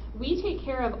orientation, we take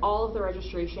care of all of the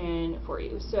registration for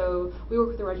you. So we work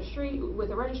with the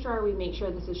registrar. We make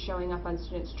sure this is showing up on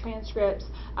students' transcripts,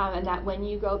 and that when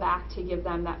you go back to give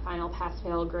them that final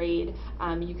pass-fail grade,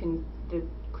 the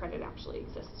credit actually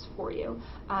exists for you.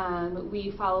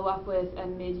 We follow up with a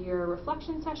mid-year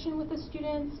reflection session with the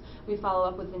students. We follow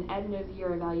up with an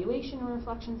end-of-year evaluation or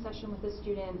reflection session with the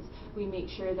students. We make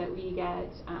sure that we get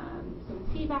some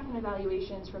feedback and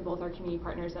evaluations from both our community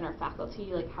partners and our faculty,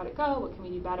 like how'd it go, what can we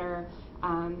do better,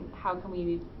 how can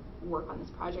we work on this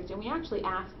project. And we actually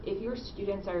ask if your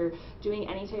students are doing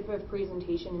any type of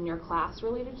presentation in your class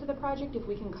related to the project, if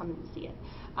we can come and see it.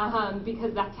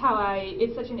 Because that's how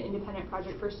it's such an independent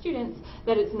project for students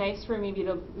that it's nice for me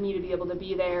to be able to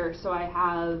be there, so I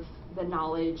have the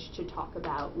knowledge to talk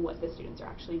about what the students are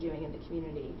actually doing in the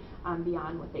community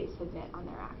beyond what they submit on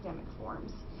their academic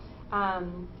forms.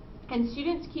 And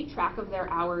students keep track of their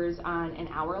hours on an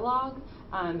hour log.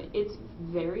 It's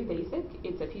very basic.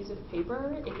 It's a piece of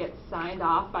paper. It gets signed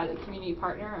off by the community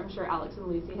partner. I'm sure Alex and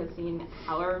Lucy have seen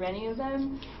however many of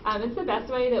them. It's the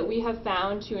best way that we have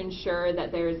found to ensure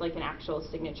that there's like an actual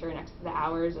signature next to the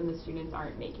hours and the students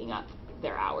aren't making up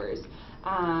their hours.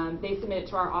 They submit it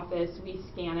to our office, we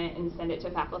scan it and send it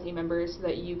to faculty members so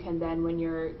that you can then, when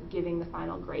you're giving the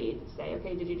final grade, say,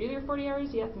 okay, did you do your 40 hours?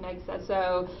 Yes, Meg said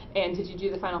so. And did you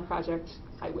do the final project?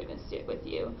 I witnessed it with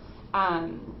you.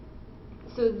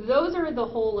 So those are the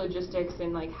whole logistics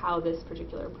and like how this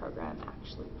particular program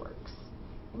actually works.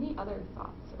 Any other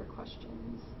thoughts or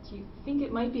questions? Do you think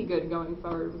it might be good going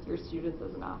forward with your students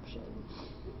as an option?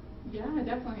 Yeah,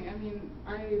 definitely. I mean,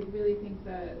 I really think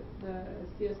that the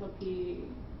CSLP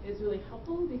is really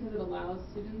helpful because it allows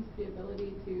students the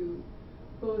ability to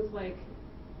both like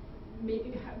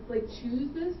maybe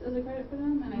choose this as a credit for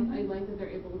them, and I like that they're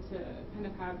able to kind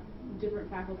of have different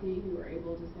faculty who are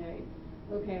able to say,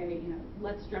 okay, you know,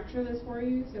 let's structure this for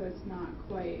you so it's not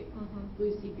quite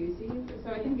loosey-goosey. So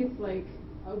I think it's like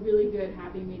a really good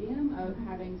happy medium of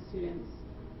having students,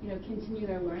 you know, continue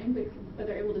their learning, but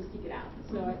they're able to seek it out.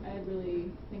 So I really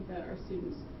think that our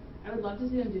students, I would love to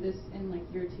see them do this in like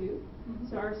year 2.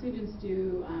 So our students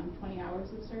do 20 hours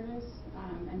of service,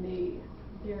 and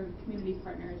their community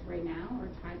partners right now are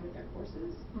tied with their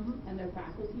courses and their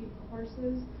faculty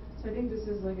courses. So I think this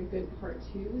is like a good part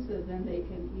 2, so that then they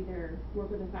can either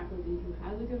work with a faculty who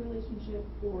has a good relationship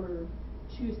or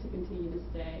choose to continue to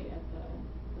stay at the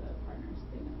partners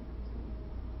they know. So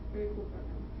very cool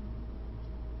program.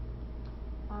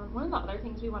 One of the other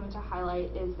things we wanted to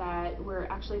highlight is that we're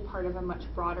actually part of a much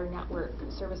broader network,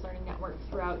 service learning network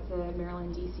throughout the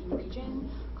Maryland, D.C. region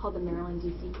called the Maryland,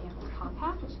 D.C. Campus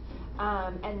Compact.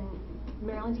 And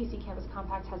Maryland, D.C. Campus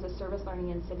Compact has a service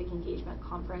learning and civic engagement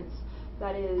conference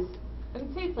that is, I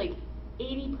would say it's like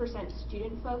 80%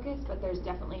 student focused, but there's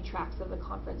definitely tracks of the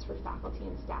conference for faculty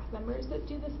and staff members that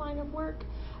do this line of work.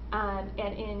 And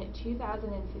in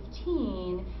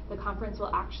 2015, the conference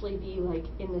will actually be like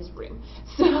in this room.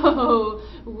 So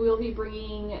we'll be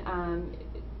bringing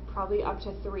probably up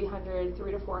to 300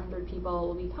 to 400 people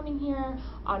will be coming here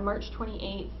on March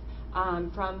 28th.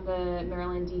 from the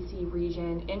Maryland, D.C.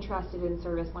 region interested in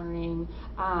service learning,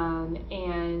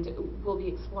 and we'll be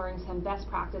exploring some best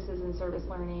practices in service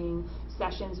learning.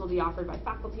 Sessions will be offered by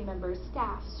faculty members,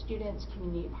 staff, students,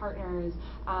 community partners,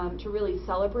 to really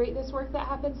celebrate this work that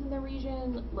happens in the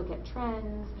region, look at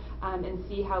trends, and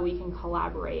see how we can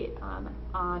collaborate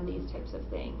on these types of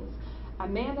things.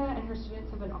 Amanda and her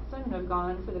students have been awesome and have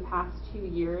gone for the past 2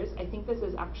 years. I think this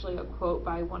is actually a quote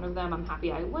by one of them. "I'm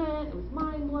happy I went. It was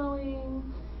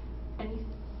mind-blowing." Any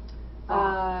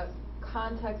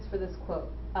context for this quote.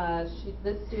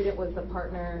 This student was the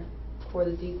partner for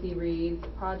the DC Reads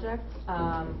project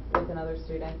with another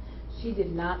student. She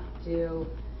did not do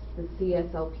the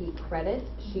CSLP credit.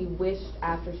 She wished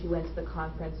after she went to the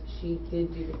conference she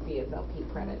did do the CSLP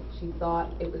credit. She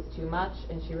thought it was too much,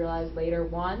 and she realized later,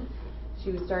 one,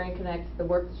 she was starting to connect the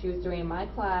work that she was doing in my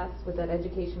class with that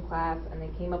education class, and they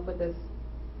came up with this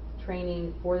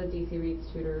training for the DC Reads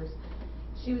tutors.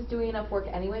 She was doing enough work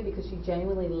anyway because she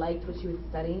genuinely liked what she was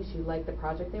studying. She liked the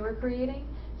project they were creating.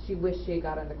 She wished she had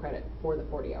gotten the credit for the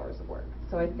 40 hours of work.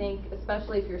 So I think,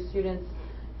 especially if your students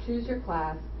choose your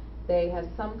class, they have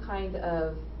some kind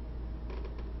of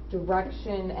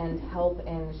direction and help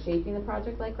in shaping the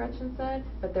project, like Gretchen said,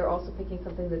 but they're also picking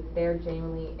something that they're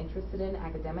genuinely interested in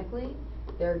academically.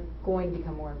 They're going to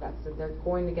become more invested. They're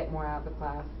going to get more out of the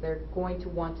class. They're going to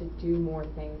want to do more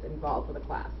things involved with the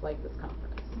class, like this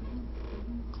conference.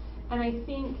 And I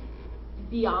think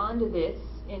beyond this,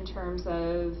 in terms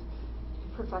of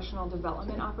professional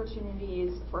development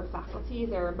opportunities for faculty,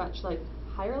 there are much like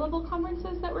higher level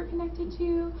conferences that we're connected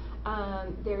to.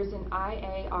 There's an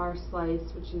IAR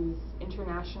slice, which is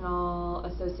International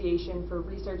Association for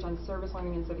Research on Service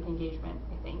Learning and Civic Engagement,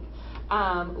 I think,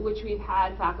 which we've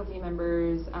had faculty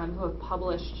members who have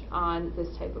published on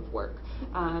this type of work.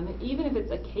 Even if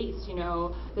it's a case, you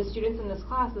know, the students in this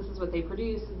class, this is what they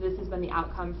produce, this has been the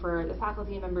outcome for the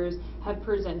faculty members, have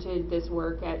presented this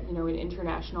work at, you know, an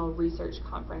international research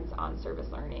conference on service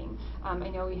learning. I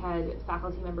know we had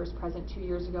faculty members present 2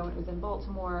 years ago, and it was in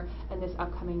Baltimore, and this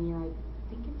upcoming year, I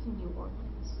think it's in New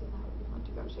Orleans, so that would be fun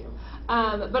to go to.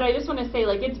 But I just want to say,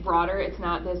 like, it's broader. It's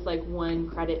not this like one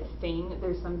credit thing.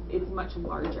 It's much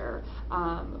larger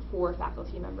for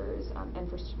faculty members and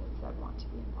for students that want to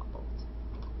be involved.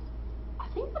 I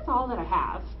think that's all that I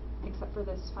have, except for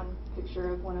this fun picture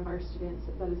of one of our students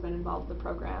that has been involved in the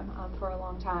program for a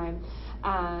long time,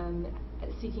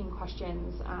 seeking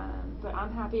questions. But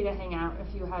I'm happy to hang out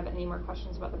if you have any more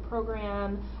questions about the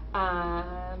program.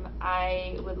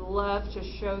 I would love to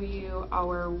show you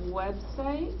our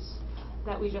website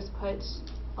that we just put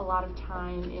a lot of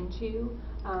time into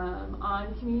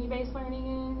on community-based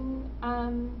learning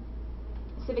and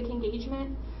civic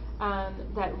engagement.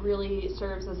 That really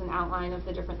serves as an outline of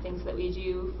the different things that we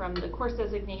do, from the course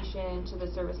designation to the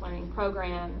service learning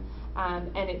program,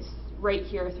 and it's right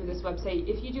here through this website.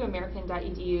 If you do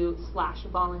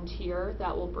american.edu/volunteer,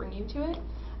 that will bring you to it,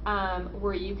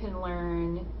 where you can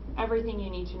learn everything you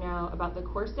need to know about the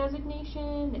course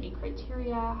designation, the 8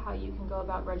 criteria, how you can go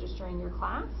about registering your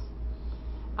class,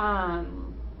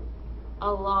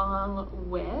 along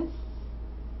with,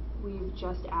 we've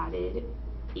just added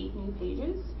 8 new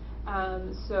pages.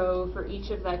 So for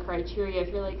each of the criteria, if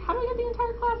you're like, how do I get the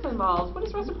entire class involved? What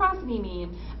does reciprocity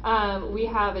mean? We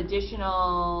have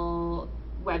additional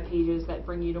web pages that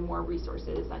bring you to more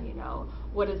resources on, you know,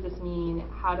 what does this mean?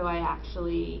 How do I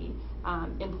actually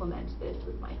implement this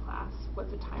with my class?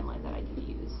 What's a timeline that I can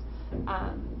use?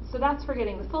 So that's for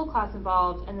getting the full class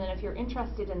involved. And then if you're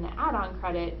interested in the add-on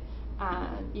credit,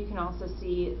 you can also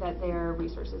see that there are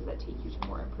resources that take you to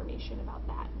more information about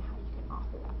that and how you can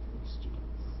offer that for your students.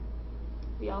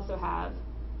 We also have,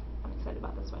 I'm excited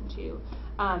about this one too,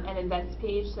 an events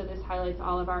page. So this highlights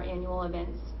all of our annual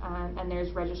events, and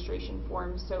there's registration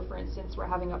forms. So for instance, we're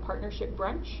having a partnership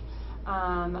brunch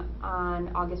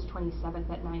on August 27th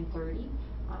at 9:30,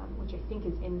 which I think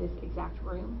is in this exact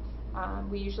room.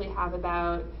 We usually have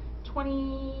about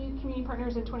 20 community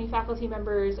partners and 20 faculty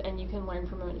members, and you can learn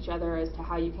from each other as to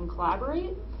how you can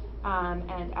collaborate.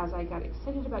 And as I got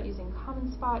excited about using Common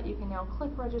Spot, you can now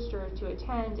click register to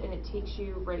attend, and it takes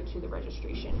you right to the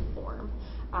registration form,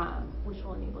 which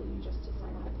will enable you just to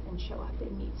sign up and show up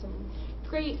and meet some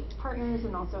great partners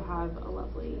and also have a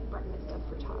lovely breakfast of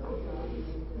frittata.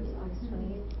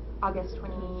 August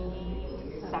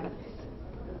 27th.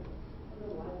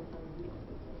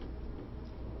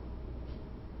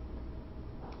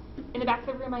 In the back of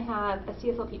the room, I have a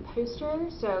CSLP poster,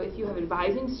 so if you have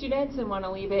advising students and want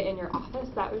to leave it in your office,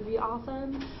 that would be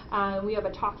awesome. We have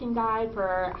a talking guide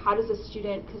for how does a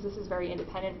student, because this is very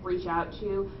independent, reach out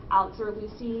to Alex or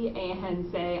Lucy and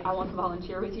say, I want to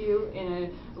volunteer with you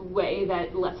in a way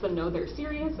that lets them know they're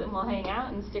serious and will hang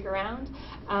out and stick around.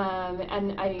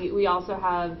 And we also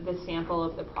have the sample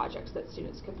of the projects that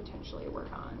students could potentially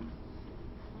work on.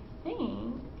 I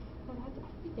think that's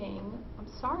everything. I'm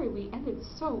sorry we ended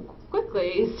so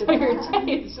quickly, so your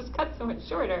days just got so much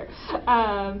shorter.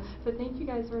 But thank you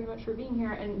guys very much for being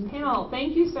here. And panel,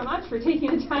 thank you so much for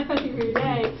taking the time out of your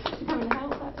day to come